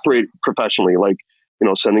and operate professionally, like,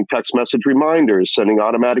 sending text message reminders, sending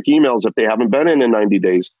automatic emails if they haven't been in 90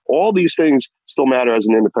 days. All these things still matter as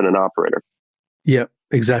an independent operator. Yeah,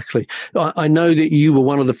 exactly. I know that you were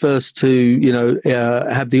one of the first to,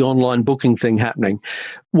 have the online booking thing happening.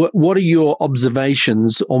 What are your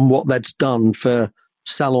observations on what that's done for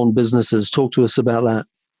salon businesses? Talk to us about that.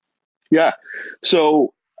 Yeah.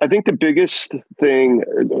 So I think the biggest thing,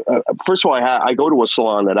 first of all, I go to a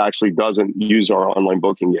salon that actually doesn't use our online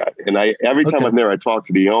booking yet. And every time I'm there, I talk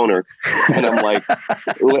to the owner and I'm like,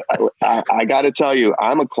 I got to tell you,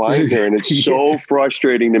 I'm a client here, and it's so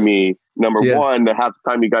frustrating to me. Number one, that half the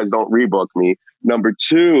time you guys don't rebook me. Number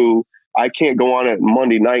two, I can't go on it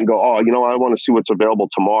Monday night and go, I want to see what's available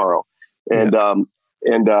tomorrow.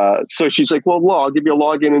 And so she's like, well, I'll give you a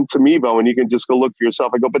login into Mevo and you can just go look for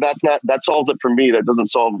yourself. I go, but that solves it for me. That doesn't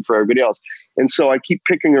solve it for everybody else. And so I keep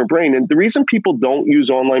picking her brain. And the reason people don't use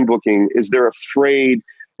online booking is they're afraid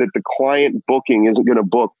that the client booking isn't going to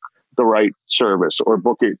book the right service or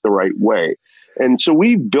book it the right way. And so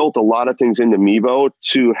we built a lot of things into Mevo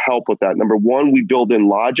to help with that. Number one, we build in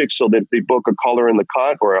logic so that if they book a color in the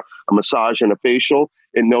cut or a massage and a facial,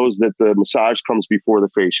 it knows that the massage comes before the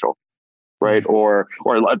facial. Right. Or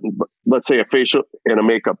let's say a facial and a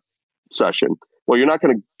makeup session. Well, you're not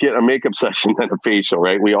going to get a makeup session and a facial,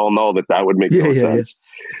 right? We all know that would make no sense.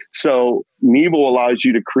 Yeah. So Mevo allows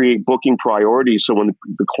you to create booking priorities. So when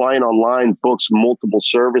the client online books multiple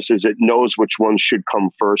services, it knows which ones should come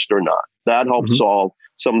first or not. That helps solve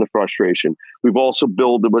some of the frustration. We've also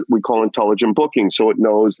built what we call intelligent booking. So it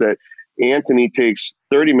knows that Anthony takes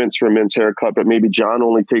 30 minutes for a men's haircut, but maybe John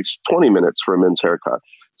only takes 20 minutes for a men's haircut.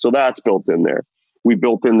 So that's built in there. We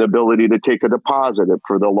built in the ability to take a deposit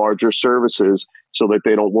for the larger services so that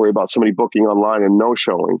they don't worry about somebody booking online and no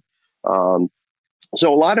showing.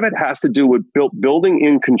 So a lot of it has to do with building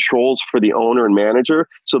in controls for the owner and manager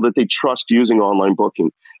so that they trust using online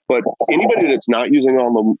booking. But anybody that's not using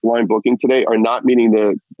online booking today are not meeting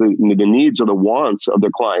the needs or the wants of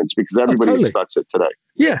their clients, because everybody expects it today.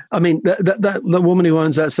 Yeah. I mean, the woman who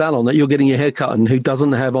owns that salon that you're getting your hair cut and who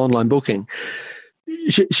doesn't have online booking,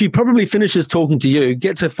 she probably finishes talking to you,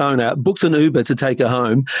 gets her phone out, books an Uber to take her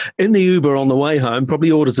home. In the Uber on the way home,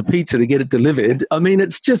 probably orders a pizza to get it delivered. I mean,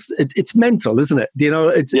 it's just, it's mental, isn't it? You know,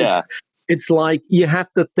 it's like you have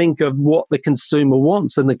to think of what the consumer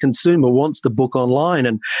wants, and the consumer wants to book online.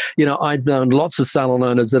 And, you know, I've known lots of salon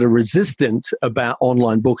owners that are resistant about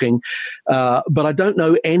online booking, but I don't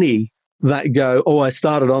know any that go, oh, I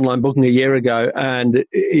started online booking a year ago and,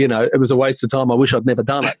 you know, it was a waste of time. I wish I'd never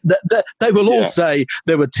done it. They will all say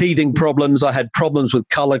there were teething problems. I had problems with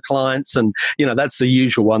color clients. And, you know, that's the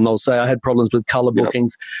usual one. They'll say I had problems with color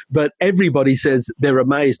bookings. But everybody says they're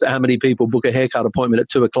amazed at how many people book a haircut appointment at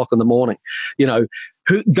 2:00 in the morning. You know,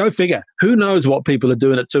 go figure. Who knows what people are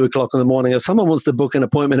doing at 2:00 in the morning? If someone wants to book an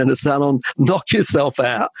appointment in a salon, knock yourself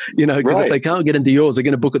out, you know, because if they can't get into yours, they're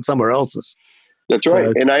going to book it somewhere else's. That's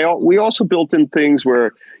right. And we also built in things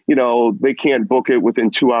where, you know, they can't book it within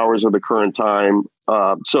 2 hours of the current time.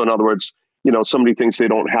 So in other words, you know, somebody thinks they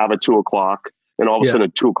don't have a 2:00 and all of a sudden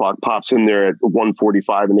a 2:00 pops in there at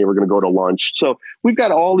 1:45 and they were going to go to lunch. So we've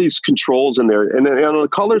got all these controls in there. And on the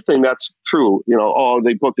color thing, that's true. You know, oh,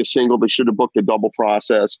 they booked a single, they should have booked a double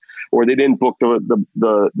process, or they didn't book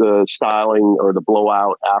the styling or the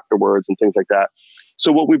blowout afterwards and things like that.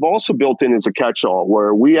 So what we've also built in is a catch-all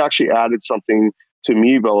where we actually added something to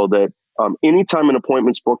Mevo that anytime an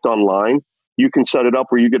appointment's booked online, you can set it up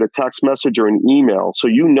where you get a text message or an email. So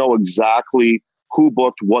you know exactly who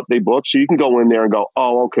booked, what they booked. So you can go in there and go,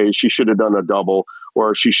 oh, okay, she should have done a double,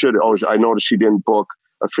 or I noticed she didn't book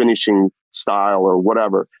a finishing style or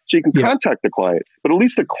whatever. So you can contact the client, but at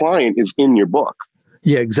least the client is in your book.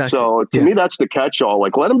 Yeah, exactly. So to me, that's the catch-all.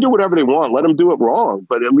 Like, let them do whatever they want. Let them do it wrong.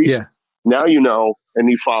 But at least now you know, and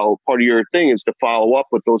you follow. Part of your thing is to follow up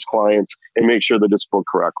with those clients and make sure that it's booked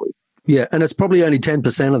correctly. Yeah, and it's probably only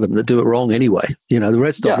 10% of them that do it wrong anyway. You know, the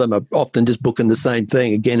rest of them are often just booking the same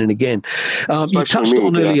thing again and again. You touched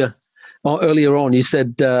on earlier on, you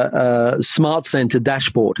said Smart Center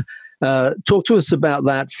dashboard. Talk to us about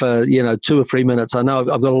that for, 2 or 3 minutes. I know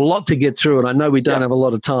I've got a lot to get through, and I know we don't have a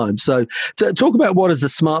lot of time. So talk about what is the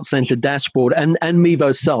Smart Center dashboard and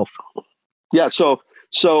Mevo Self. Yeah, so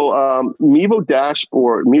Mevo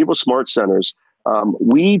dashboard, Mevo Smart Centers,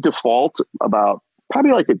 we default about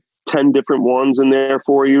probably like 10 different ones in there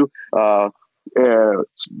for you.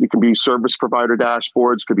 It can be service provider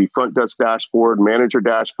dashboards, could be front desk dashboard, manager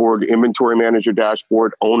dashboard, inventory manager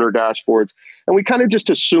dashboard, owner dashboards. And we kind of just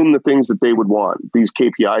assume the things that they would want. These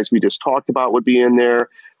KPIs we just talked about would be in there.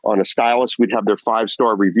 On a stylist, we'd have their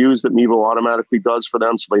 5-star reviews that Mevo automatically does for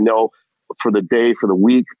them. So they know for the day, for the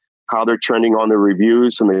week, how they're trending on their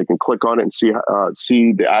reviews, and they can click on it and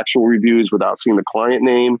see the actual reviews without seeing the client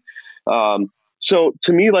name. So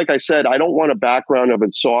to me, like I said, I don't want a background of a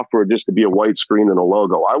software just to be a white screen and a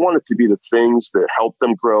logo. I want it to be the things that help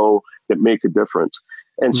them grow, that make a difference.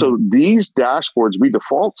 And so these dashboards, we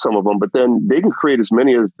default some of them, but then they can create as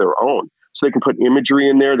many as their own. So they can put imagery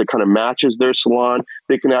in there that kind of matches their salon.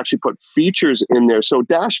 They can actually put features in there. So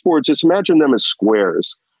dashboards, just imagine them as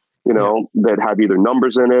squares, that have either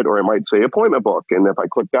numbers in it, or it might say appointment book. And if I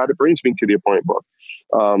click that, it brings me to the appointment book.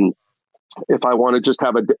 If I want to just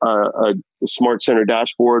have a Smart Center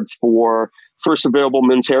dashboard for first available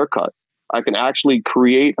men's haircut, I can actually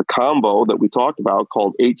create a combo that we talked about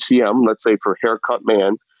called HCM, let's say for haircut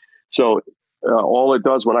man. So all it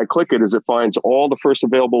does when I click it is it finds all the first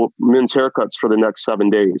available men's haircuts for the next 7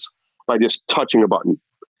 days by just touching a button.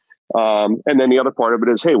 And then the other part of it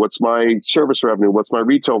is, hey, what's my service revenue? What's my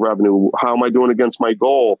retail revenue? How am I doing against my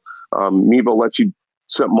goal? Mevo lets you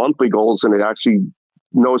set monthly goals, and it actually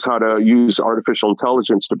knows how to use artificial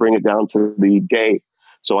intelligence to bring it down to the day.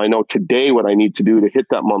 So I know today what I need to do to hit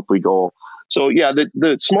that monthly goal. So yeah,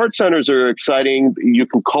 the Smart Centers are exciting. You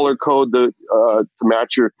can color code to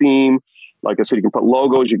match your theme. Like I said, you can put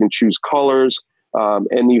logos, you can choose colors,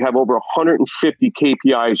 and you have over 150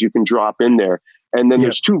 KPIs you can drop in there. And then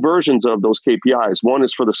there's 2 versions of those KPIs. One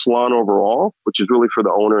is for the salon overall, which is really for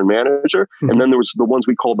the owner and manager. And then there was the ones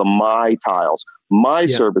we call the My tiles, my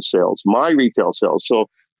service sales, my retail sales. So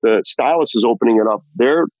the stylist is opening it up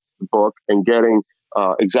their book and getting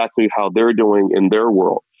exactly how they're doing in their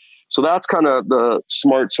world. So that's kind of the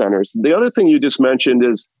Smart Centers. The other thing you just mentioned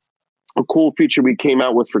is a cool feature we came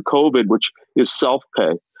out with for COVID, which is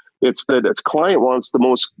self-pay. It's that its client wants the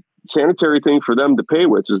most sanitary thing for them to pay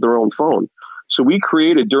with is their own phone. So we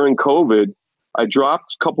created during COVID, I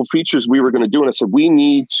dropped a couple features we were going to do, and I said, we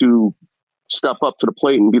need to step up to the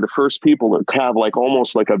plate and be the first people to have like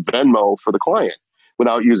almost like a Venmo for the client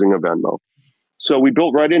without using a Venmo. So we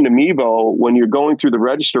built right into Mevo. When you're going through the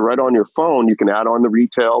register right on your phone, you can add on the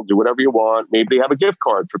retail, do whatever you want. Maybe they have a gift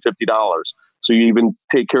card for $50. So you even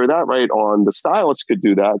take care of that right on. The stylist could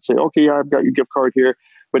do that. Say, okay, yeah, I've got your gift card here,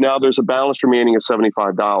 but now there's a balance remaining of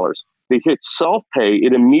 $75. They hit self-pay.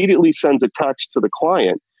 It immediately sends a text to the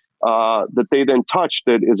client that they then touch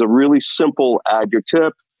that is a really simple add your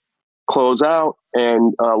tip, close out,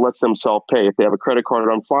 and lets them self-pay. If they have a credit card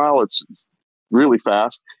on file, it's really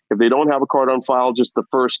fast. If they don't have a card on file, just the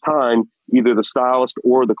first time, either the stylist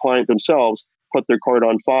or the client themselves put their card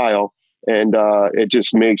on file, and it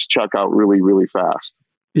just makes checkout really, really fast.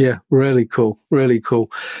 Yeah, really cool. Really cool.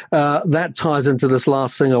 That ties into this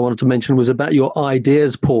last thing I wanted to mention was about your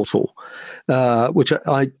ideas portal, which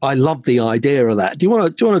I love the idea of that. Do you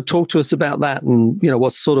want to talk to us about that and,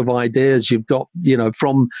 what sort of ideas you've got,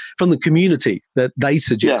 from the community that they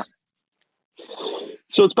suggest? Yeah.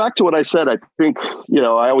 So it's back to what I said. I think, I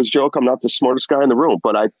always joke I'm not the smartest guy in the room,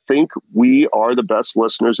 but I think we are the best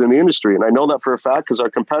listeners in the industry. And I know that for a fact because our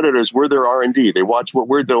competitors, we're their R&D. They watch what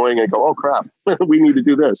we're doing and go, oh, crap, we need to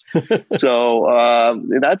do this. So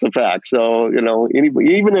that's a fact. So,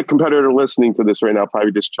 even a competitor listening to this right now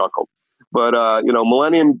probably just chuckled. But,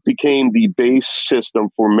 Millennium became the base system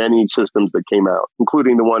for many systems that came out,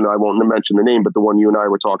 including the one, I won't mention the name, but the one you and I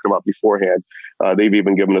were talking about beforehand. They've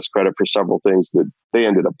even given us credit for several things that they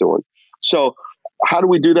ended up doing. So how do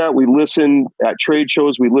we do that? We listen at trade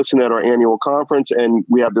shows. We listen at our annual conference, and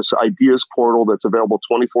we have this ideas portal that's available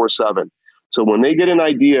 24/7. So when they get an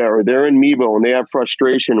idea or they're in Mevo and they have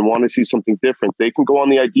frustration and want to see something different, they can go on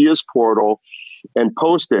the ideas portal and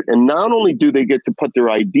post it. And not only do they get to put their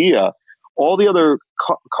idea, all the other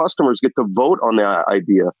customers get to vote on that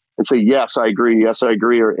idea and say, yes, I agree. Yes, I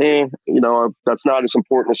agree. Or, that's not as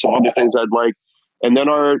important as some other things I'd like. And then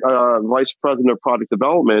our vice president of product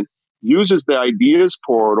development uses the ideas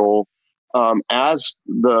portal as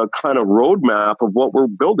the kind of roadmap of what we're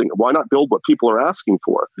building. Why not build what people are asking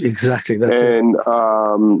for? Exactly. That's and,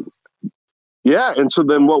 yeah. And so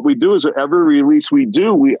then what we do is every release we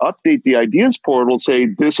do, we update the ideas portal and say,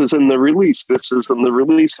 this is in the release. This is in the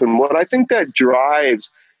release. And what I think that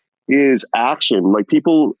drives is action. Like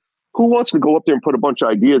people, who wants to go up there and put a bunch of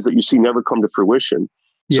ideas that you see never come to fruition?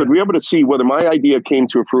 Yeah. So to be able to see whether my idea came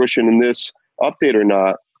to fruition in this update or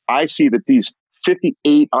not, I see that these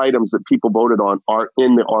 58 items that people voted on are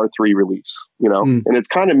in the R3 release, and it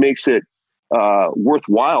kind of makes it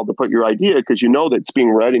worthwhile to put your idea because that it's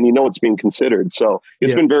being read and it's being considered. So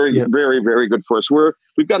it's been very, very, very good for us.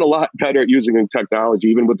 We've got a lot better at using technology,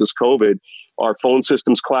 even with this COVID. Our phone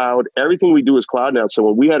system's cloud. Everything we do is cloud now. So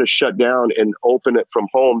when we had to shut down and open it from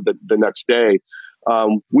home the next day,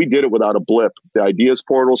 we did it without a blip. The ideas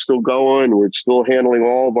portal is still going. We're still handling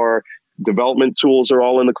all of our development tools are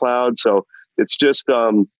all in the cloud. So it's just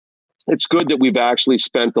it's good that we've actually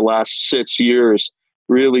spent the last 6 years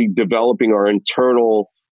really developing our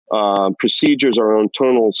internal procedures, our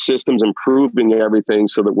internal systems, improving everything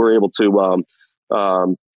so that we're able to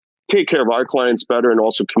take care of our clients better and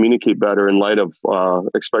also communicate better in light of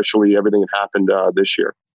especially everything that happened this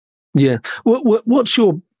year. Yeah. What's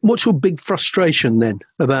your big frustration then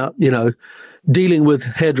about, dealing with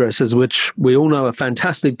hairdressers, which we all know are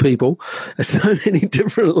fantastic people at so many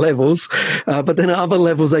different levels, but then at other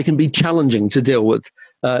levels they can be challenging to deal with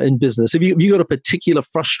in business. Have you got a particular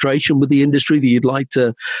frustration with the industry that you'd like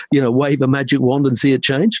to, wave a magic wand and see it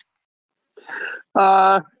change?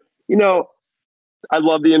 I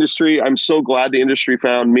love the industry. I'm so glad the industry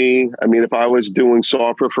found me. I mean, if I was doing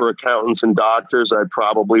software for accountants and doctors, I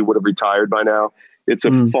probably would have retired by now. It's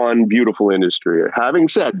a fun, beautiful industry. Having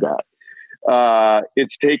said that,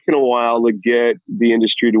 it's taken a while to get the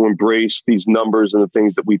industry to embrace these numbers and the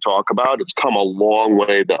things that we talk about. It's come a long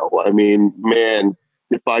way, though. I mean, man,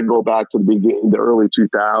 if I go back to the early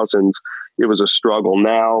 2000s, it was a struggle.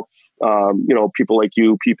 Now, people like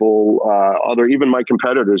you, even my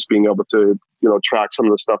competitors being able to, track some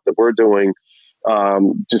of the stuff that we're doing,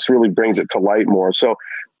 just really brings it to light more. So,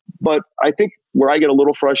 but I think where I get a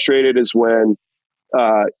little frustrated is when,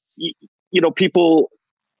 people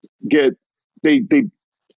they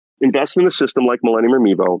invest in a system like Millennium or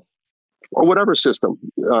Mevo or whatever system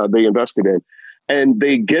they invested in, and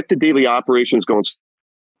they get the daily operations going.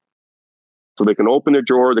 So they can open their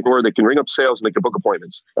drawer, they can ring up sales and they can book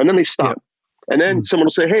appointments. And then they stop. Yeah. And then someone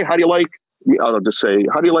will say, hey, how do you like, I'll just say,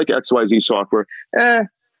 how do you like XYZ software?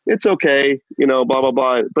 it's okay, blah, blah,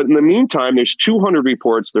 blah. But in the meantime, there's 200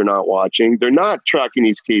 reports they're not watching. They're not tracking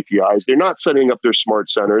these KPIs. They're not setting up their smart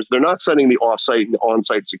centers. They're not setting the offsite and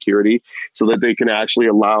on-site security so that they can actually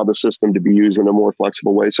allow the system to be used in a more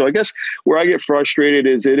flexible way. So I guess where I get frustrated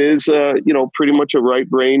is it is, pretty much a right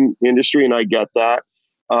brain industry, and I get that.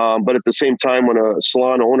 But at the same time, when a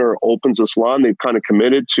salon owner opens a salon, they've kind of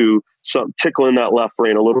committed to tickling that left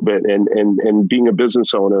brain a little bit and being a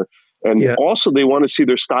business owner. And also they want to see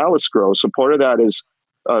their stylists grow. So part of that is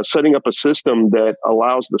setting up a system that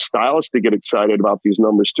allows the stylist to get excited about these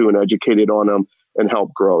numbers too and educated on them and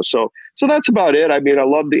help grow. So that's about it. I mean, I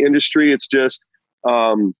love the industry. It's just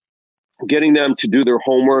getting them to do their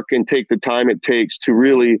homework and take the time it takes to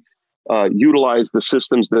really utilize the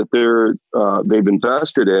systems that they've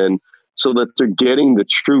invested in so that they're getting the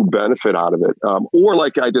true benefit out of it. Or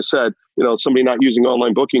like I just said, somebody not using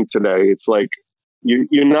online booking today, it's like,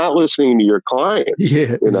 you're not listening to your clients.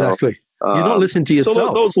 Yeah, exactly. You're not listening to yourself.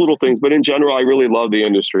 So those little things, but in general, I really love the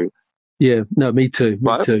industry. Yeah, no, me too.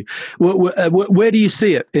 Me too. Where do you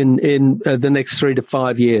see it in the next 3 to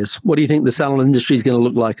 5 years? What do you think the salon industry is going to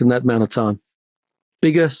look like in that amount of time?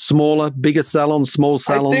 Bigger, smaller, bigger salons, small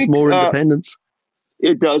salons, more independents?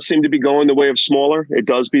 It does seem to be going the way of smaller. It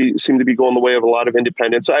does seem to be going the way of a lot of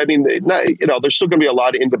independents. I mean, there's still going to be a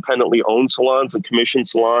lot of independently owned salons and commission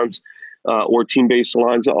salons. Or team-based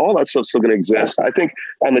salons, all that stuff's still going to exist. I think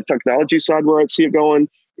on the technology side, where I'd see it going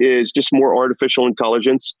is just more artificial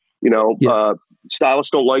intelligence.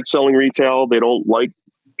 Stylists don't like selling retail. They don't like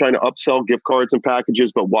trying to upsell gift cards and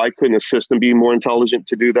packages, but why couldn't a system be more intelligent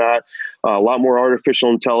to do that? A lot more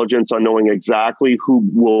artificial intelligence on knowing exactly who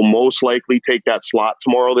will most likely take that slot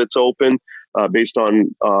tomorrow that's open based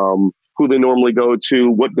on who they normally go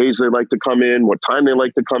to, what days they like to come in, what time they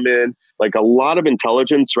like to come in, like a lot of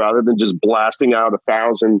intelligence rather than just blasting out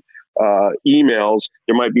 1,000 emails.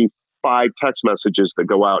 There might be 5 text messages that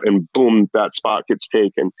go out and boom, that spot gets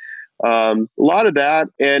taken. A lot of that.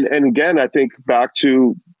 And again, I think back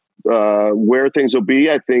to where things will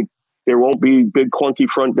be, I think there won't be big clunky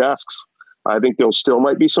front desks. I think there still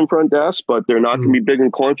might be some front desks, but they're not going to be big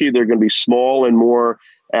and clunky. They're going to be small and more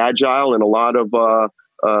agile, and a lot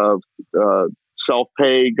of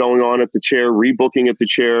self-pay going on at the chair, rebooking at the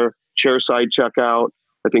chair side checkout.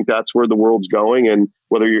 I think that's where the world's going. And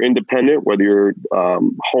whether you're independent, whether you're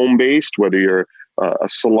home-based, whether you're a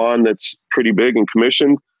salon that's pretty big and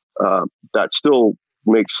commissioned, that still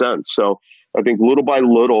makes sense. So I think little by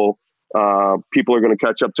little, people are going to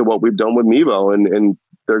catch up to what we've done with Mevo, and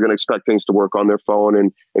they're going to expect things to work on their phone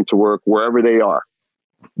and to work wherever they are.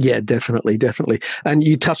 Yeah, definitely. And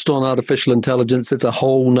you touched on artificial intelligence. It's a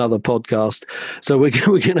whole nother podcast. So we're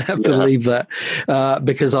going to have to leave that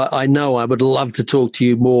because I know I would love to talk to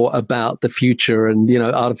you more about the future and,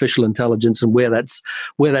 artificial intelligence and where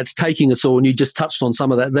that's taking us all. And you just touched on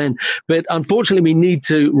some of that then. But unfortunately, we need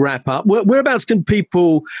to wrap up. Whereabouts can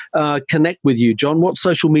people connect with you, John? What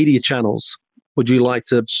social media channels would you like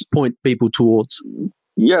to point people towards?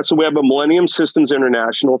 Yeah, so we have a Millennium Systems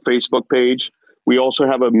International Facebook page. We also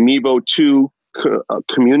have a Mevo 2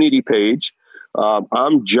 community page.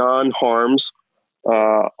 I'm John Harms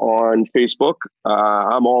on Facebook.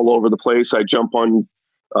 I'm all over the place. I jump on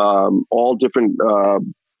all different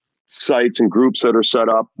sites and groups that are set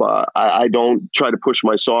up. I don't try to push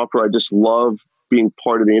my software. I just love being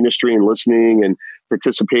part of the industry and listening and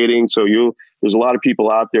participating. So there's a lot of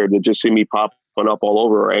people out there that just see me pop up all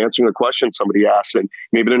over or answering a question somebody asks, and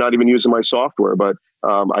maybe they're not even using my software, but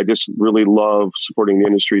I just really love supporting the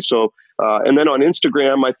industry. So, and then on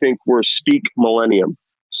Instagram, I think we're Speak Millennium.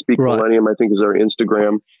 Millennium, I think, is our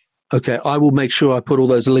Instagram. Okay, I will make sure I put all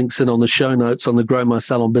those links in on the show notes on the Grow My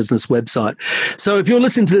Salon Business website. So if you're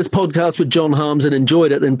listening to this podcast with John Harms and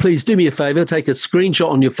enjoyed it, then please do me a favor, take a screenshot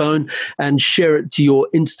on your phone and share it to your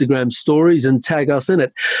Instagram stories and tag us in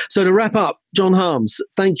it. So to wrap up, John Harms,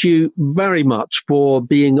 thank you very much for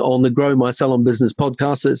being on the Grow My Salon Business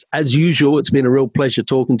podcast. As usual, it's been a real pleasure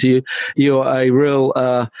talking to you. You're a real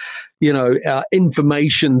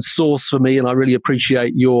information source for me, and I really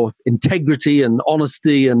appreciate your integrity and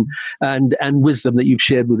honesty and wisdom that you've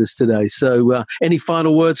shared with us today. So any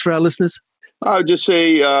final words for our listeners? I would just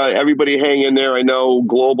say everybody hang in there. I know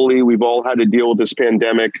globally we've all had to deal with this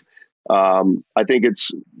pandemic. I think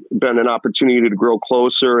it's been an opportunity to grow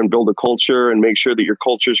closer and build a culture and make sure that your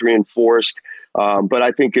culture is reinforced. But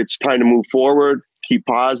I think it's time to move forward, keep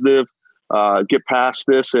positive, get past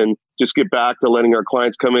this, and just get back to letting our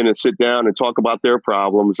clients come in and sit down and talk about their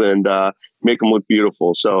problems and make them look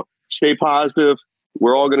beautiful. So stay positive.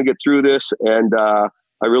 We're all going to get through this. And I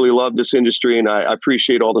really love this industry, and I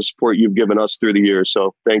appreciate all the support you've given us through the years.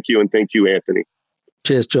 So thank you. And thank you, Anthony.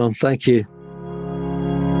 Cheers, John. Thank you.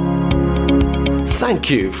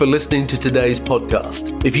 Thank you for listening to today's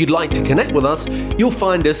podcast. If you'd like to connect with us, you'll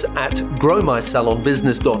find us at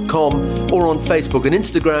growmysalonbusiness.com or on Facebook and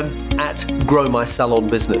Instagram at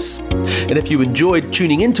growmysalonbusiness. And if you enjoyed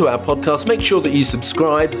tuning into our podcast, make sure that you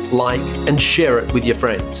subscribe, like, and share it with your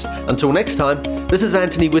friends. Until next time, this is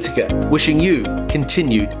Anthony Whitaker, wishing you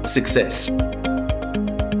continued success.